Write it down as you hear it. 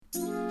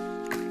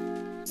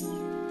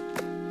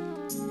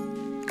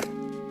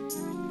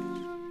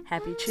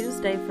Happy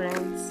Tuesday,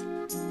 friends.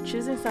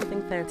 Choosing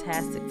something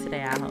fantastic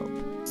today, I hope.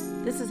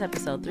 This is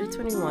episode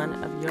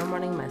 321 of Your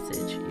Morning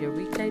Message, your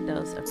weekday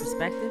dose of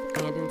perspective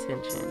and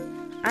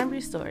intention. I'm Bree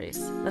Stories.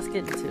 Let's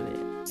get into it.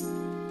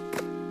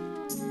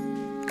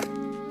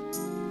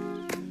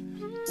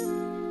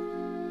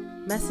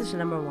 Message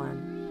number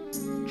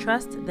 1.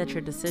 Trust that your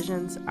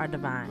decisions are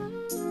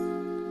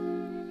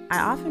divine. I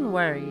often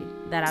worry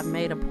that I've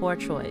made a poor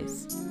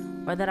choice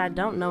or that I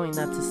don't know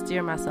enough to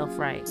steer myself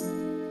right.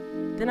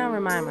 Then I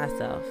remind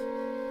myself,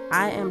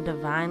 I am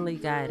divinely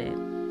guided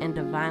and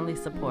divinely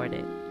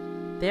supported.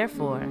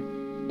 Therefore,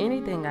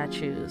 anything I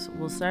choose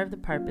will serve the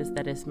purpose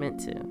that it's meant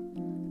to.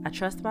 I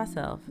trust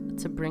myself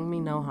to bring me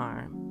no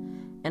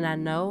harm, and I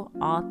know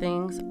all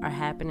things are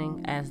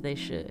happening as they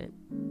should.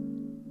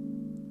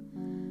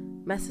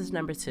 Message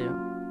number 2.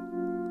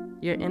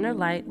 Your inner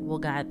light will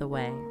guide the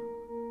way.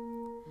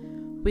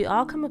 We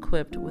all come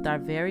equipped with our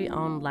very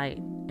own light,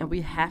 and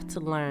we have to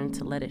learn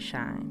to let it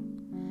shine.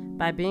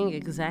 By being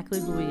exactly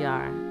who we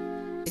are,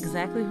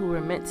 exactly who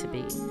we're meant to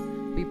be,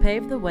 we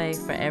pave the way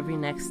for every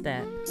next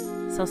step.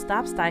 So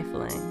stop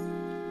stifling.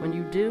 When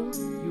you do,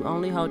 you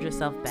only hold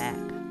yourself back.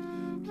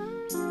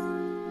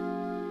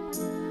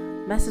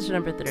 Message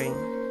number 3.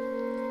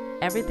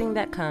 Everything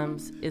that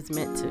comes is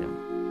meant to.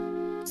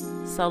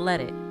 So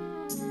let it.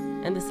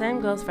 And the same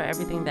goes for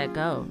everything that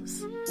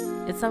goes.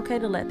 It's okay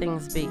to let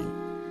things be,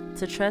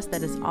 to trust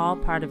that it's all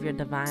part of your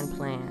divine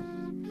plan.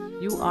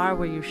 You are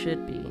where you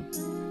should be,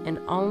 and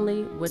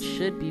only what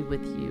should be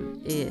with you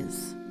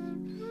is.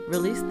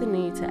 Release the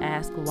need to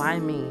ask why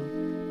me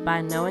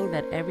by knowing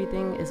that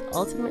everything is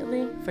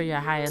ultimately for your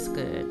highest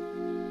good.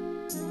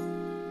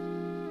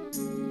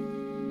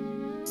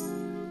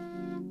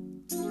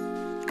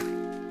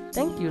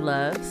 Thank you,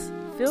 loves.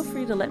 Feel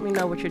free to let me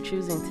know what you're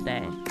choosing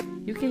today.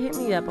 You can hit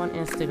me up on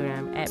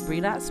Instagram at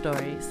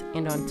Bree.stories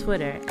and on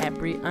Twitter at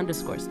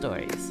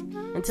Bree_stories.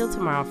 Until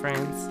tomorrow,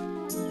 friends.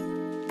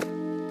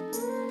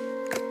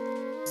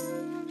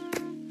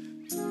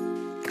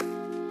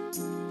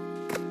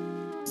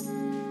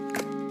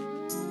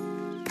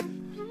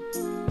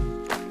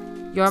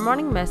 Your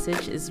Morning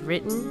Message is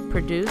written,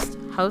 produced,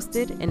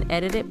 hosted, and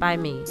edited by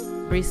me,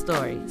 Bree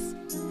Stories.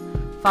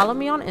 Follow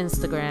me on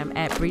Instagram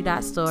at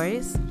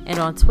Bree.stories and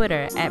on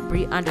Twitter at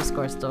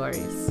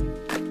Bree_stories.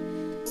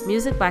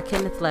 Music by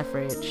Kenneth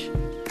Leffridge.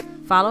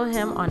 Follow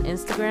him on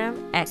Instagram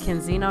at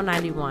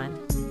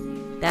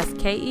Kenzino91. That's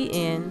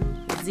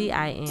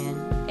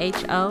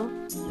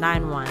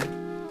KENZINHO91.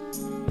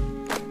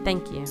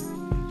 Thank you.